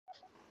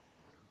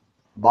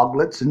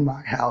Bugletts in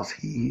my house.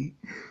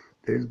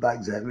 There's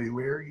bugs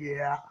everywhere.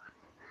 Yeah.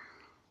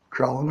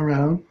 Crawling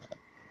around.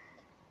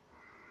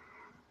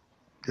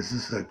 This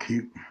is so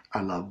cute.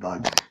 I love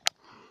bugs.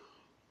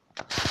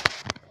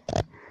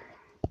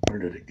 Where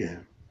did it go?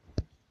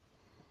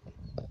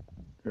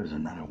 There's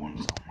another one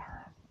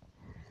somewhere.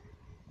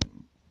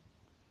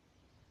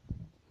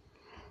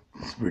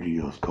 This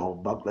video is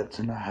called Bugletts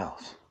in the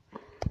House.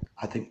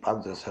 I think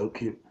bugs are so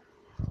cute.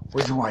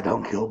 Reason why I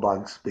don't kill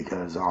bugs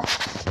because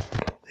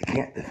they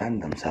can't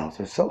defend themselves.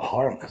 They're so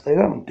harmless. They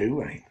don't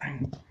do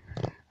anything.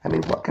 I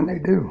mean, what can they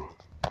do?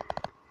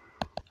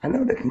 I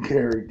know they can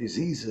carry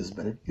diseases,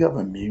 but if you have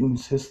an immune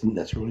system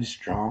that's really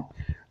strong,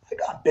 I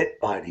got bit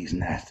by these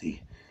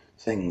nasty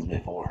things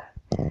before.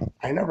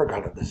 I never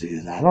got a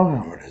disease. I don't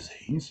have a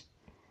disease.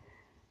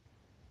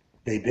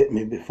 They bit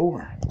me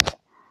before.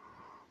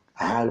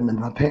 I had them in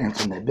my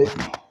pants and they bit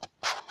me.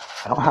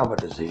 I don't have a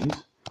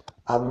disease.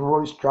 I have a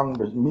really strong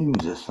immune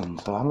system,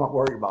 so I'm not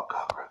worried about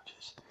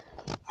cockroaches.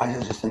 I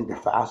just think they're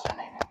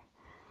fascinating,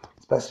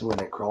 especially when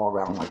they crawl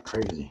around like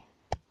crazy.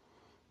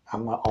 I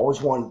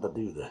always wanted to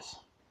do this.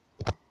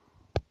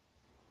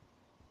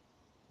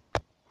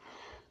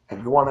 If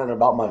you're wondering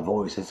about my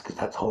voice, it's because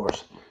that's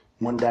hoarse.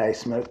 One day I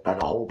smoked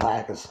about a whole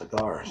pack of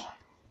cigars.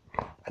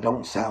 I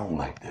don't sound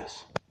like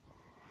this.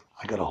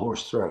 I got a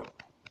hoarse throat.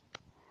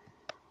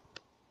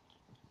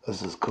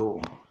 This is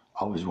cool.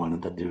 I always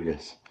wanted to do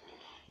this.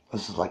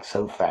 This is like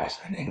so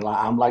fascinating.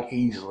 I'm like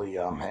easily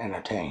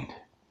entertained.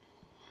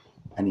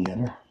 Any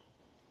other?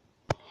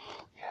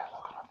 Yeah,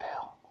 look at my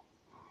bell.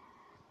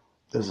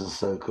 This is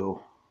so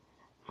cool.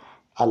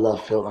 I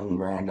love filming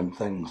random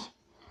things.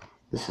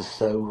 This is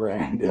so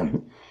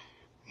random.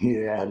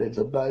 Yeah, there's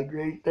a bug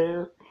right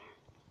there.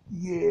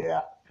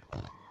 Yeah.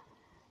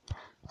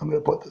 I'm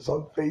gonna put this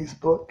on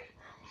Facebook.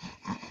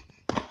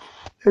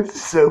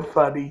 It's so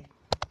funny.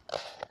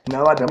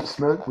 No, I don't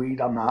smoke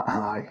weed. I'm not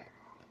high.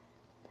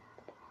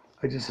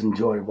 I just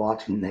enjoy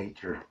watching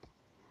nature.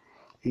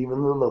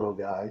 Even the little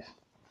guys.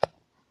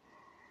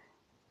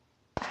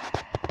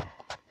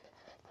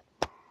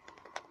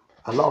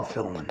 I love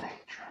filming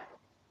nature.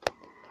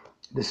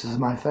 This is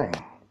my thing.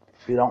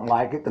 If you don't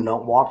like it, then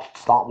don't watch.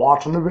 Stop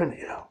watching the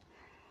video.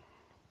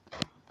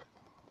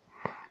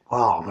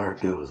 Wow, there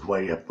it goes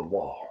way up the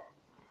wall.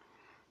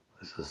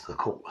 This is the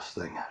coolest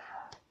thing ever.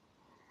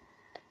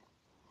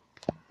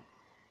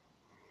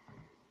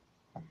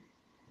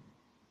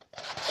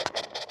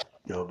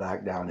 Go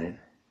back down in.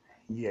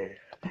 Yeah.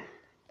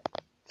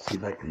 See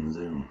if I can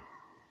zoom.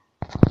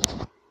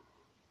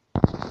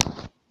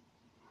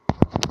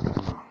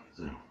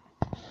 Zoom.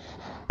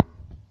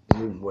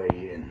 Zoom way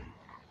in.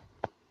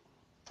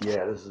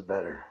 Yeah, this is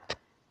better.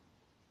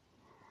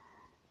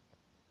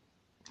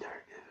 There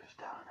it goes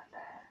down in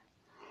there.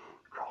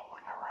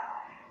 Crawling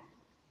around.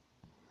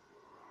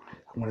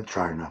 I'm going to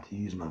try not to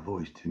use my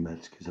voice too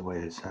much because of the way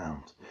it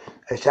sounds.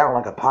 I sound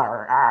like a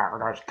pirate. Ah,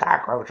 there's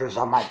cockroaches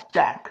on my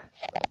deck.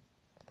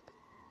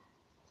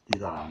 You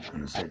thought I was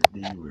going to say the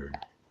D word.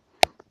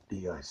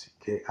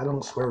 D-I-C-K. I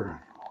don't swear anymore.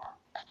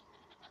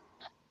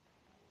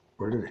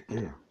 Where did it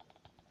go?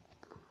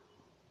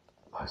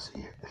 I see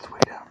it. It's way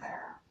down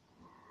there.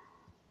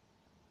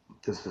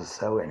 This is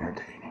so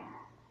entertaining.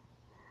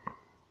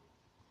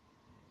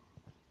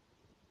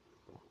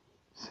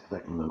 See if I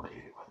can locate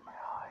it with my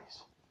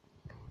eyes.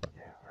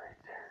 Yeah, right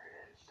there it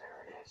is. There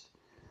it is.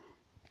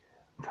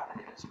 I'm trying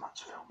to get as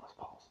much film as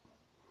possible.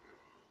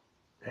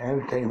 The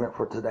entertainment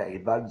for today,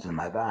 bugs in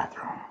my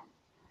bathroom.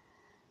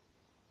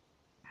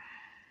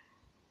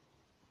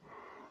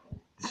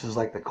 This is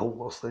like the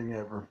coolest thing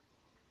ever.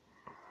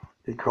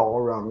 They crawl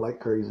around like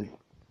crazy.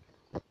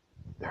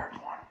 There's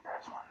one.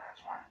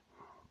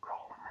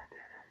 Crawling right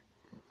there.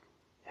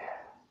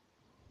 Yeah.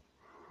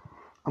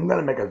 I'm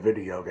gonna make a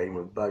video game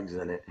with bugs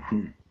in it.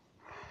 I'm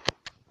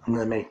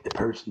gonna make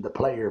the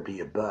player be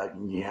a bug,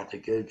 and you have to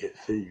go get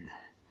food.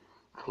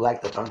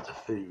 Collect a bunch of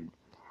food.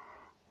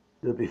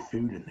 There'll be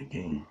food in the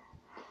game.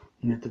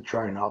 You have to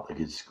try not to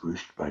get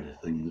squished by the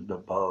things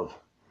above.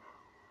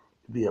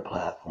 It'll be a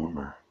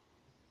platformer.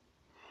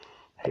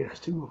 Hey, there's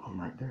two of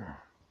them right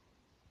there.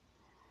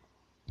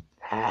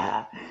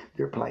 Ha!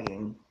 They're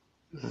playing.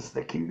 This is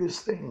the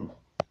cutest thing.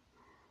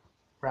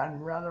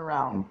 Run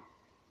around.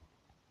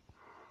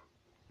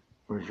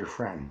 Where's your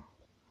friend?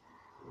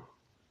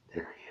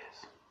 There he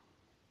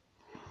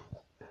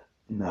is.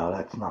 No,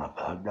 that's not a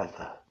bug. That's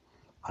a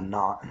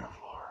knot in the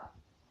floor.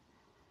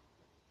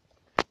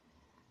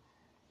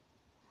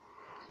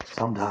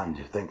 Sometimes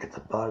you think it's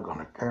a bug on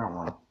a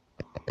camera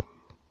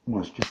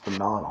when it's just a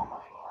knot on the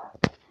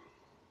floor.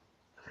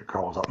 If it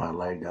crawls up my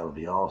leg, that would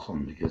be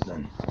awesome because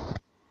then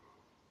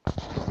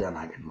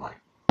I can like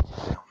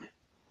film it.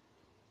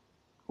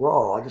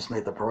 Whoa, I just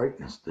made the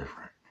brightness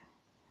different.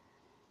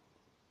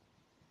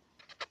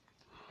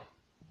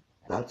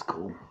 That's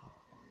cool.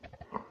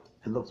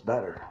 It looks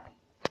better.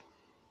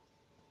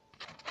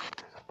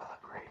 There's a bug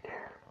right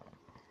there.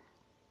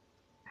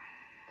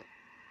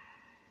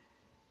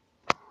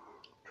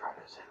 Try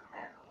to zoom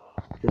in a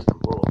little. Just a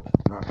little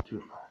bit, not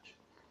too much.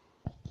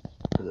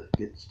 Because it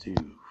gets too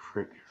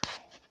freaky.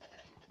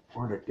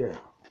 Where'd it go? Right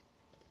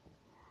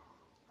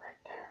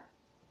there.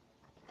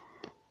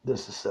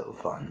 This is so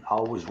fun. I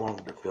always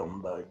wanted to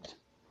film bugs.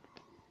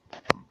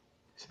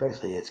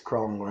 Especially it's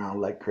crawling around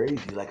like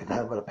crazy, like it's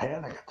having a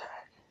panic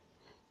attack.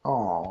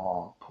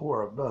 Aw,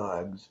 poor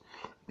bugs.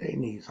 They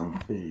need some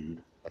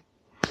food.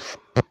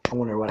 I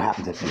wonder what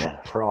happens if you had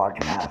a frog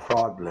and had a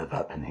frog live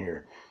up in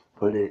here.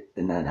 Put it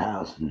in that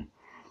house and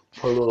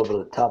put a little bit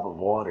of tub of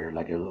water,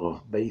 like a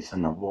little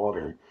basin of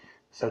water,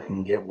 so it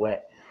can get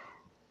wet,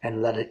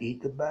 and let it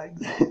eat the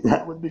bugs.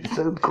 That would be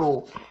so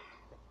cool.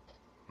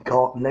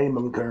 Name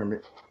them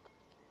Kermit.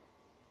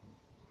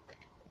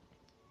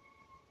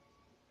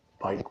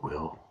 Bike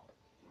wheel.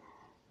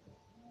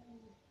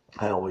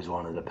 I always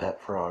wanted a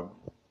pet frog.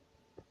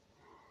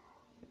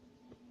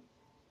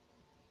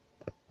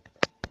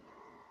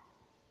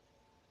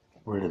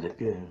 Where did it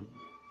go?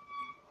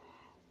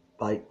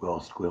 Bike wheel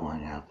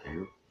squealing out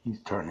there. He's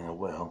turning a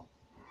wheel.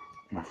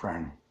 My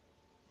friend.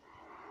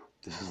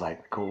 This is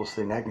like the coolest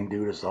thing. I can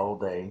do this all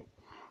day.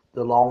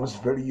 The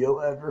longest video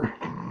ever.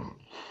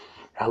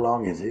 How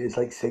long is it? It's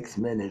like 6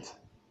 minutes.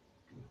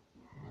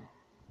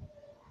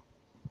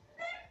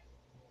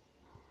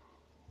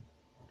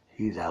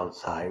 He's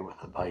outside with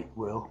the bike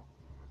wheel,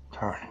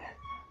 turning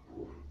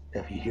it.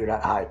 If you hear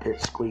that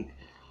high-pitched squeak,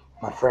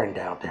 my friend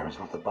out there is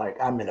with the bike.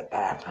 I'm in the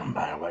bathroom,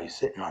 by the way,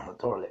 sitting on the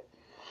toilet.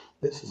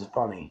 This is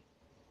funny.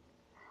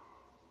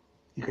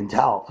 You can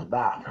tell it's a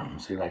bathroom.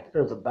 See, like,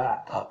 there's a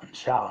bathtub and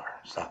shower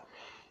and stuff.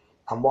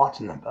 I'm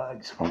watching the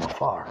bugs from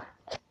afar.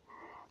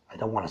 I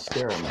don't want to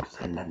scare them because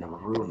then that will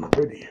ruin the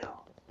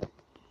video.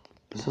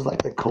 This is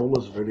like the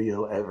coolest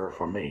video ever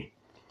for me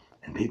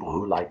and people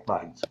who like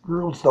bugs.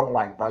 Girls don't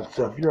like bugs,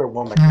 so if you're a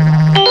woman, come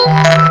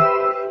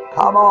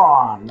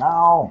on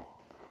now.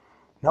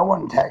 No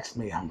one text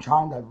me. I'm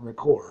trying to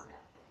record.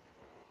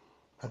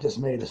 I just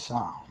made a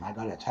sound. I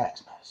got a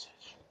text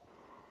message.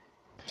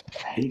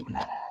 I hate when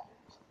that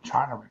happens. I'm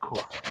trying to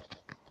record.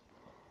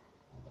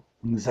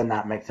 And then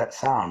that makes that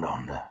sound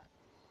on the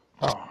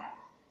phone.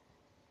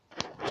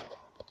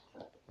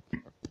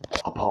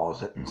 I'll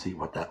pause it and see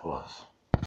what that was.